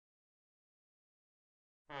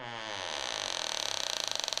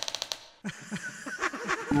Where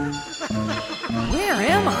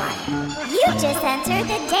am I? You just entered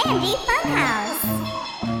the Dandy Funhouse.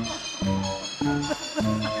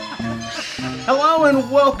 Hello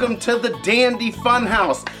and welcome to the Dandy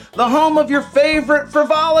Funhouse, the home of your favorite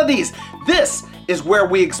frivolities. This is where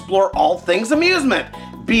we explore all things amusement,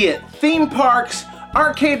 be it theme parks,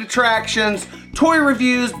 arcade attractions, toy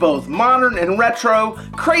reviews, both modern and retro,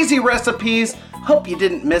 crazy recipes. Hope you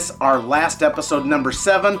didn't miss our last episode, number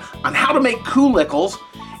 7, on how to make Koolickles,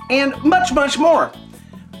 and much, much more.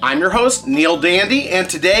 I'm your host, Neil Dandy, and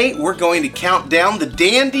today we're going to count down the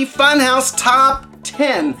Dandy Funhouse Top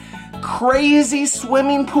 10 crazy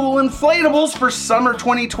swimming pool inflatables for summer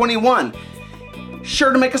 2021.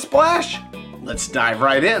 Sure to make a splash? Let's dive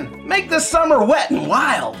right in. Make this summer wet and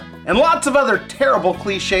wild. And lots of other terrible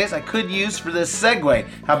cliches I could use for this segue.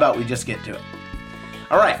 How about we just get to it?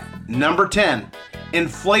 All right, number 10,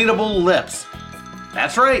 inflatable lips.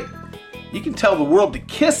 That's right. You can tell the world to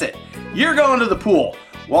kiss it. You're going to the pool.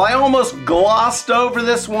 While I almost glossed over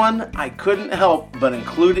this one, I couldn't help but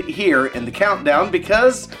include it here in the countdown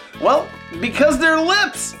because they're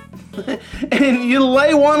lips. And you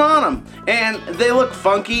lay one on them, and they look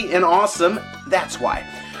funky and awesome. That's why.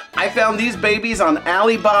 I found these babies on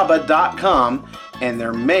Alibaba.com, and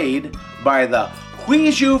they're made by the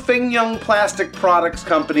Huizhou Fengyang Plastic Products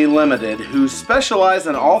Company Limited, who specialize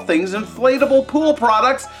in all things inflatable pool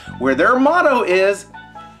products, where their motto is,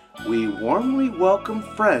 "We warmly welcome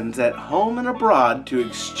friends at home and abroad to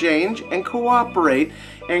exchange and cooperate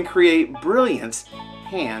and create brilliance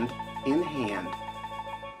hand in hand."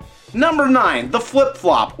 Number 9, the Flip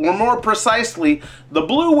Flop, or more precisely, the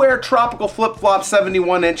Blueware Tropical Flip Flop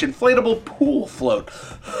 71-inch inflatable pool float.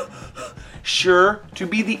 Sure to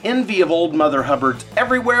be the envy of old Mother Hubbards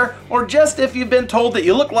everywhere, or just if you've been told that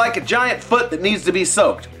you look like a giant foot that needs to be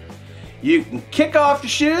soaked. You can kick off your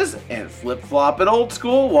shoes and flip-flop it old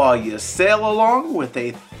school while you sail along with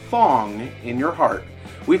a thong in your heart.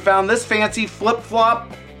 We found this fancy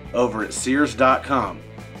flip-flop over at Sears.com.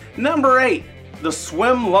 Number 8, the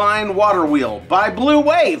Swim Line Water Wheel by Blue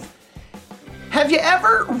Wave. Have you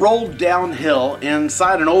ever rolled downhill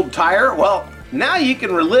inside an old tire? Well, now you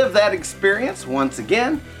can relive that experience once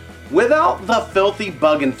again without the filthy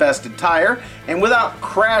bug-infested tire and without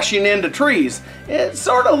crashing into trees. It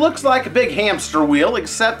sort of looks like a big hamster wheel,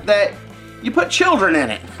 except that you put children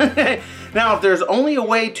in it. Now, if there's only a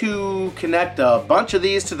way to connect a bunch of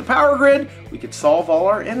these to the power grid, we could solve all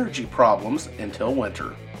our energy problems until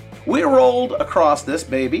winter. We rolled across this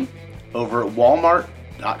baby over at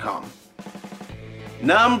Walmart.com.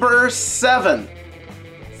 Number 7,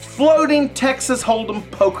 floating Texas Hold'em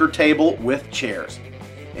poker table with chairs.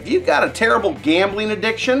 If you've got a terrible gambling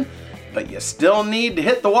addiction, but you still need to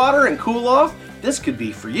hit the water and cool off, this could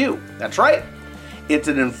be for you. That's right. It's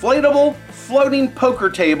an inflatable floating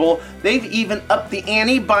poker table. They've even upped the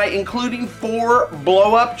ante by including 4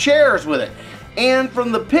 blow-up chairs with it. And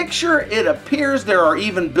from the picture, it appears there are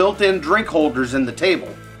even built-in drink holders in the table.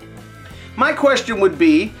 My question would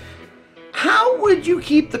be, how would you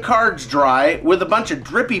keep the cards dry with a bunch of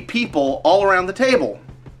drippy people all around the table?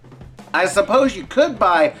 I suppose you could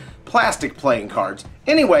buy plastic playing cards.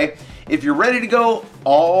 Anyway, if you're ready to go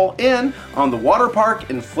all in on the water park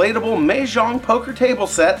inflatable Mahjong poker table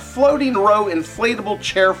set, floating row inflatable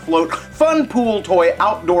chair float, fun pool toy,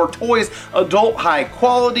 outdoor toys, adult high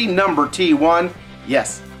quality number T1.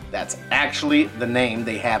 Yes, that's actually the name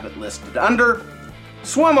they have it listed under.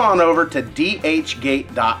 Swim on over to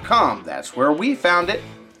dhgate.com. That's where we found it.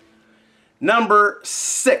 Number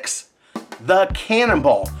 6, the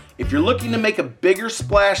Cannonball. If you're looking to make a bigger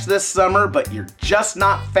splash this summer, but you're just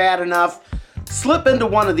not fat enough, slip into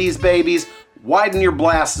one of these babies, widen your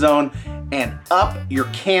blast zone, and up your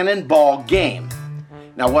cannonball game.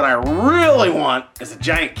 Now, what I really want is a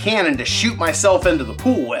giant cannon to shoot myself into the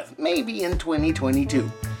pool with, maybe in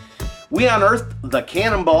 2022. We unearthed the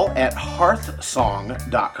Cannonball at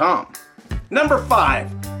hearthsong.com. Number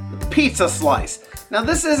 5, the Pizza Slice. Now,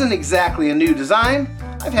 this isn't exactly a new design.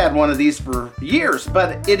 I've had one of these for years,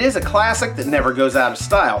 but it is a classic that never goes out of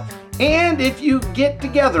style. And if you get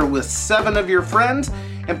together with 7 of your friends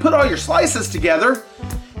and put all your slices together,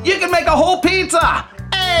 you can make a whole pizza!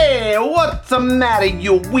 Hey, what's the matter,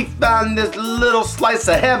 you? We found this little slice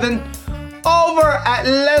of heaven over at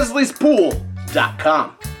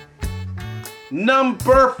lesliespool.com.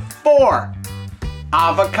 Number 4,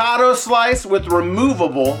 avocado slice with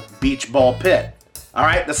removable beach ball pit. All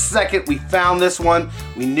right, the second we found this one,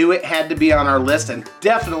 we knew it had to be on our list and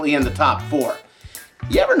definitely in the top 4.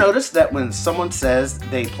 You ever notice that when someone says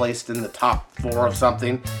they placed in the top 4 of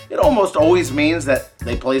something, it almost always means that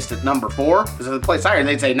they placed at number 4? Because if they placed higher,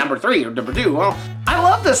 they'd say number 3 or number 2. Well, I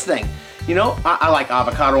love this thing. You know, I like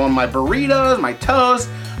avocado on my burritos, my toast.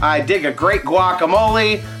 I dig a great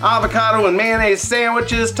guacamole, avocado and mayonnaise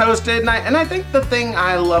sandwiches, toasted. And I think the thing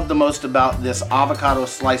I love the most about this avocado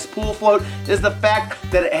slice pool float is the fact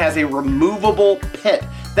that it has a removable pit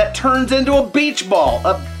that turns into a beach ball,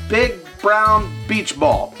 a big brown beach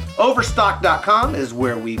ball. Overstock.com is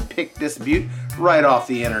where we picked this beaut right off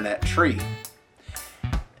the internet tree.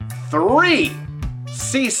 3.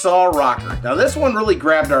 Seesaw Rocker. Now this one really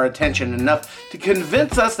grabbed our attention enough to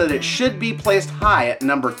convince us that it should be placed high at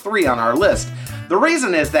number 3 on our list. The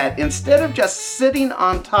reason is that instead of just sitting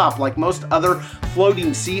on top like most other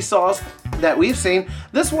floating seesaws that we've seen,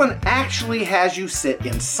 this one actually has you sit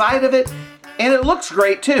inside of it, and it looks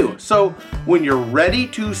great too. So when you're ready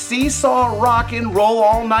to seesaw, rock, and roll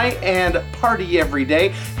all night and party every day,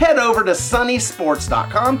 head over to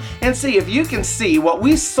sunnysports.com and see if you can see what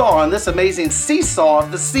we saw on this amazing seesaw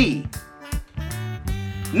of the sea.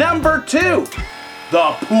 Number 2,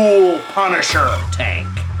 the Pool Punisher tank.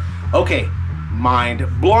 Okay, mind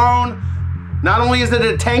blown. Not only is it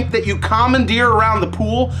a tank that you commandeer around the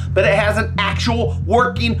pool, but it has an actual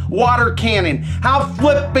working water cannon. How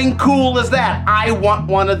flipping cool is that? I want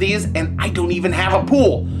one of these, and I don't even have a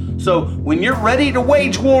pool. So when you're ready to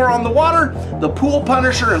wage war on the water, the Pool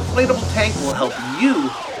Punisher inflatable tank will help you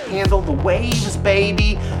handle the waves,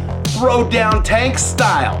 baby. Throw down tank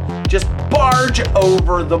style. Just barge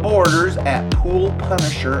over the borders at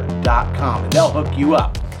poolpunisher.com, and they'll hook you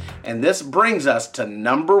up. And this brings us to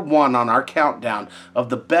number 1 on our countdown of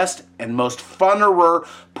the best and most funner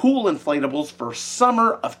pool inflatables for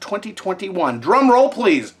summer of 2021. Drum roll,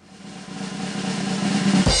 please.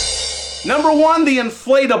 Number 1, the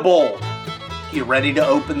inflatable. You ready to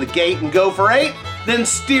open the gate and go for 8? Then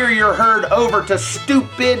steer your herd over to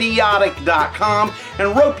stupidiotic.com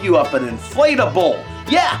and rope you up an inflatable.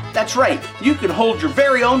 Yeah, that's right. You can hold your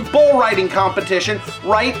very own bull riding competition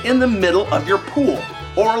right in the middle of your pool,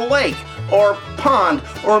 or lake, or pond,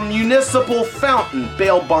 or municipal fountain,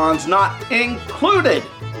 bail bonds not included.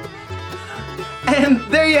 And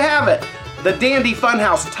there you have it, the Dandy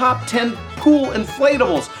Funhouse Top 10 Pool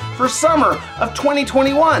Inflatables for summer of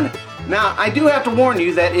 2021. Now, I do have to warn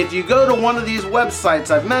you that if you go to one of these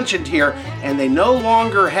websites I've mentioned here, and they no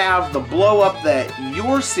longer have the blow up that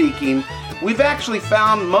you're seeking, we've actually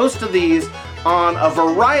found most of these on a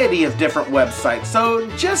variety of different websites. So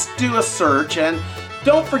just do a search, and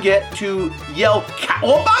don't forget to yell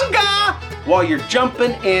 "Cowabunga" while you're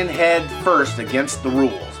jumping in head first against the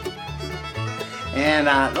rules. And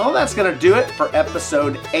that's going to do it for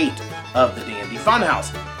episode 8 of the Dandy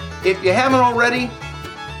Funhouse. If you haven't already,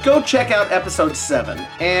 go check out episode 7,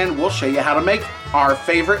 and we'll show you how to make our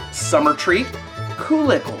favorite summer treat,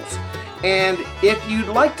 Koolickles. And if you'd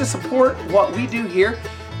like to support what we do here,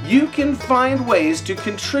 you can find ways to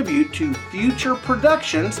contribute to future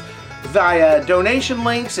productions via donation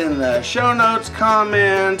links in the show notes,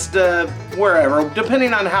 comments, wherever,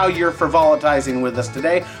 depending on how you're frivolitizing with us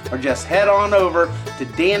today, or just head on over to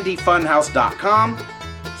dandyfunhouse.com.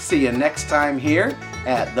 See you next time here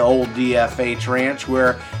at the old DFH Ranch,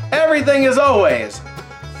 where everything is always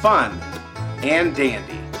fun and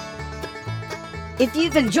dandy. If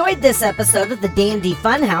you've enjoyed this episode of the Dandy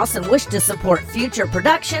Funhouse and wish to support future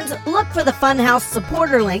productions, look for the Funhouse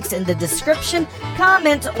supporter links in the description,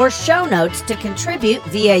 comments, or show notes to contribute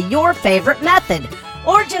via your favorite method,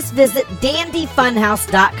 or just visit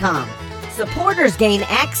dandyfunhouse.com. Supporters gain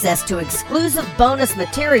access to exclusive bonus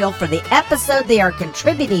material for the episode they are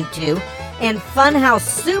contributing to, and Funhouse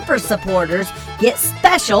Super supporters get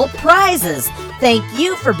special prizes. Thank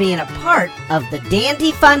you for being a part of the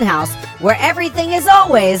Dandy Funhouse, where everything is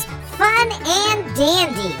always Fun and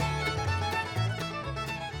dandy.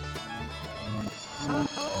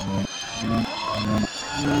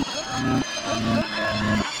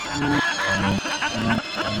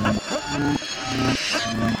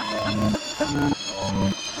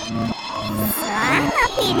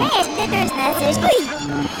 Selamat pindah, terus nasi.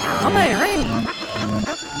 Come here.